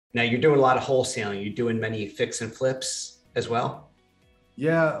Now you're doing a lot of wholesaling. You're doing many fix and flips as well.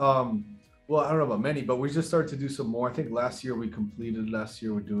 Yeah. Well, I don't know about many, but we just started to do some more. I think last year we're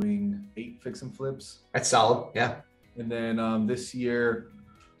doing 8 fix and flips. That's solid. Yeah. And then this year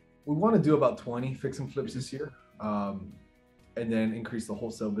we want to do about 20 fix and flips this year. And then increase the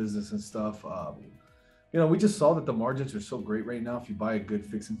wholesale business and stuff. We just saw that the margins are so great right now. If you buy a good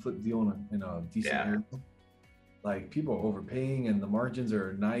fix and flip deal in a decent Yeah. area, like people are overpaying and the margins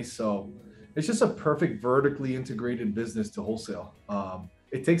are nice. So it's just a perfect vertically integrated business to wholesale.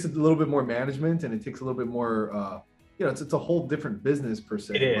 It takes a little bit more management and it takes a little bit more, it's a whole different business per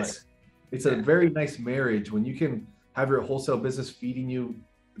se. It is. It's Yeah. a very nice marriage when you can have your wholesale business feeding you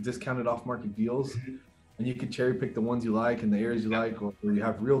discounted off market deals, Mhm. and you can cherry pick the ones you like and the areas you like, or you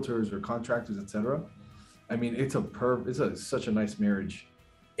have realtors or contractors, etc. I mean, such a nice marriage.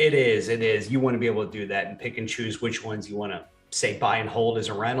 It is. It is. You want to be able to do that and pick and choose which ones you want to say buy and hold as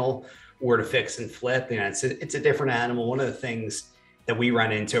a rental or to fix and flip. It's a different animal. One of the things that we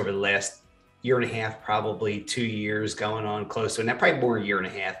run into over the last year and a half, probably 2 years going on close to, and that probably more a year and a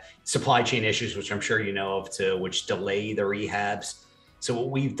half, supply chain issues, which I'm sure you know of too, which delay the rehabs. So what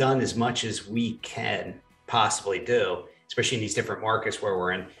we've done as much as we can possibly do, especially in these different markets where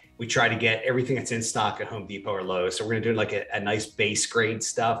we're in, we try to get everything that's in stock at Home Depot or Lowe's. So we're going to do like a nice base grade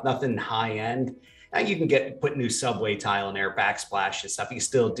stuff, nothing high end. Now you can put new subway tile in there, backsplash and stuff. You can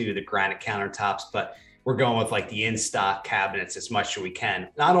still do the granite countertops, but we're going with like the in-stock cabinets as much as we can.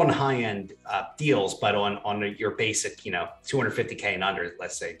 Not on high-end deals, but on your basic, 250K and under,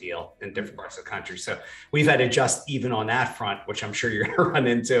 let's say, deal in different parts of the country. So we've had to adjust even on that front, which I'm sure you're going to run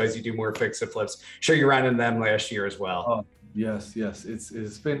into as you do more fix and flips. Sure, you ran into them last year as well. Oh, yes, yes.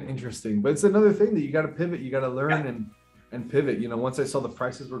 It's been interesting, but it's another thing that you got to pivot. You got to learn and pivot. Once I saw the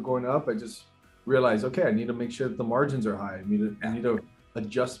prices were going up, I just realized, okay, I need to make sure that the margins are high. I need to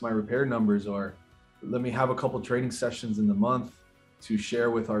adjust my repair numbers, or let me have a couple training sessions in the month to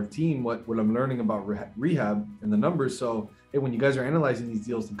share with our team what I'm learning about rehab and the numbers. So, hey, when you guys are analyzing these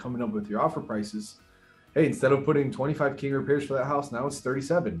deals and coming up with your offer prices, hey, instead of putting 25K repairs for that house, now it's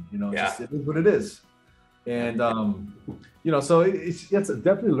 37. It is what it is. And, so it's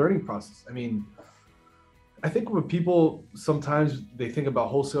definitely a learning process. I mean, I think when people sometimes they think about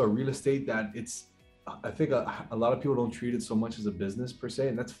wholesale or real estate, I think a lot of people don't treat it so much as a business per se,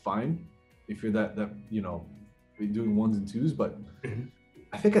 and that's fine if you're that you're doing ones and twos. But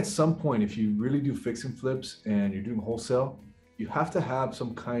I think at some point, if you really do fix and flips and you're doing wholesale, you have to have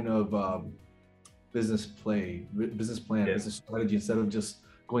some kind of business plan, business strategy, instead of just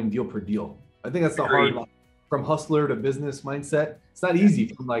going deal per deal. I think that's the hard, from hustler to business mindset. It's not easy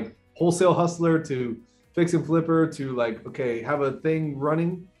from like wholesale hustler to fix and flipper to like, okay, have a thing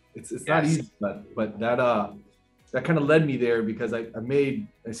running. It's not easy, but that kind of led me there, because I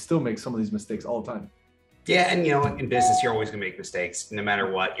still make some of these mistakes all the time. Yeah. And in business, you're always going to make mistakes no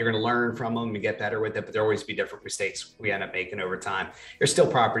matter what. You're going to learn from them and get better with it, but there'll always be different mistakes we end up making over time. There's still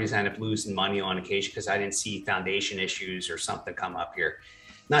properties I end up losing money on occasion because I didn't see foundation issues or something come up here.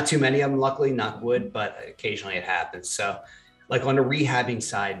 Not too many of them, luckily, knock wood, but occasionally it happens. So like on the rehabbing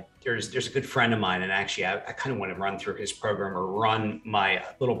side, there's a good friend of mine, and actually I kind of want to run through his program, or run my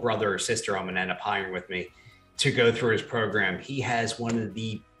little brother or sister I'm going to end up hiring with me to go through his program. He has one of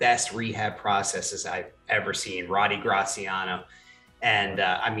the best rehab processes I've ever seen, Roddy Graziano. And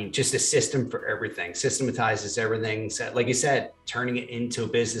just a system for everything, systematizes everything. So, like you said, turning it into a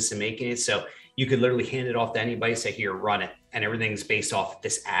business and making it so you could literally hand it off to anybody, say, here, run it. And everything's based off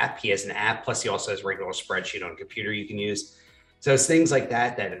this app. He has an app, plus he also has a regular spreadsheet on a computer you can use. So it's things like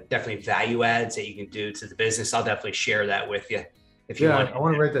that are definitely value adds that you can do to the business. I'll definitely share that with you if you want. I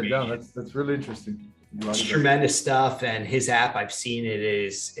want to write that down. That's really interesting. It's tremendous stuff. And his app, I've seen it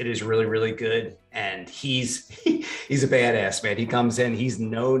is really, really good. And he's a badass, man. He comes in, he's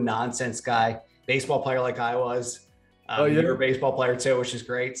no nonsense guy, baseball player like I was. You're a baseball player too, which is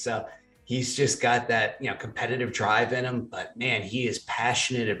great. So he's just got that, competitive drive in him, but man, he is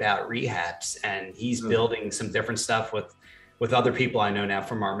passionate about rehabs, and he's building some different stuff with other people I know now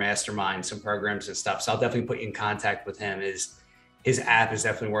from our mastermind, some programs and stuff. So I'll definitely put you in contact with him. His app is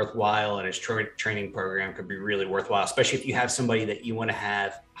definitely worthwhile, and his training program could be really worthwhile, especially if you have somebody that you want to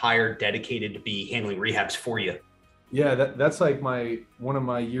have hired, dedicated to be handling rehabs for you. Yeah, that's like one of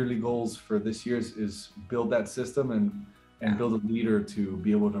my yearly goals for this year is build that system and build a leader to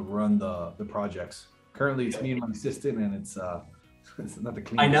be able to run the projects. Currently, it's me and my assistant, and it's not the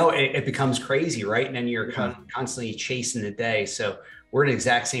cleanest. I know it becomes crazy, right? And then you're constantly chasing the day. So we're in the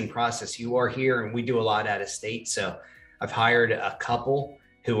exact same process. You are here, and we do a lot out of state. So I've hired a couple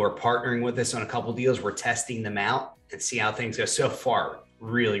who are partnering with us on a couple deals. We're testing them out and see how things go. So far,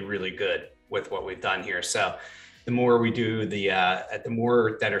 really, really good with what we've done here. So the more we do the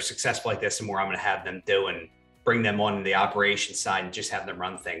more that are successful like this, the more I'm going to have them do and bring them on the operations side and just have them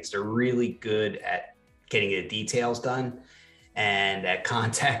run things. They're really good at getting the details done and at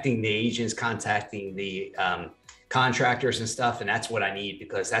contacting the agents, contacting the contractors and stuff. And that's what I need,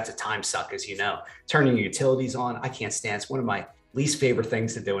 because that's a time suck, as you know. Turning your utilities on, I can't stand. It's one of my least favorite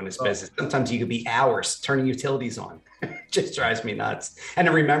things to do in this business. Sometimes you could be hours turning utilities on. It just drives me nuts. And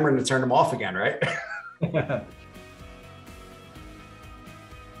then remembering to turn them off again, right?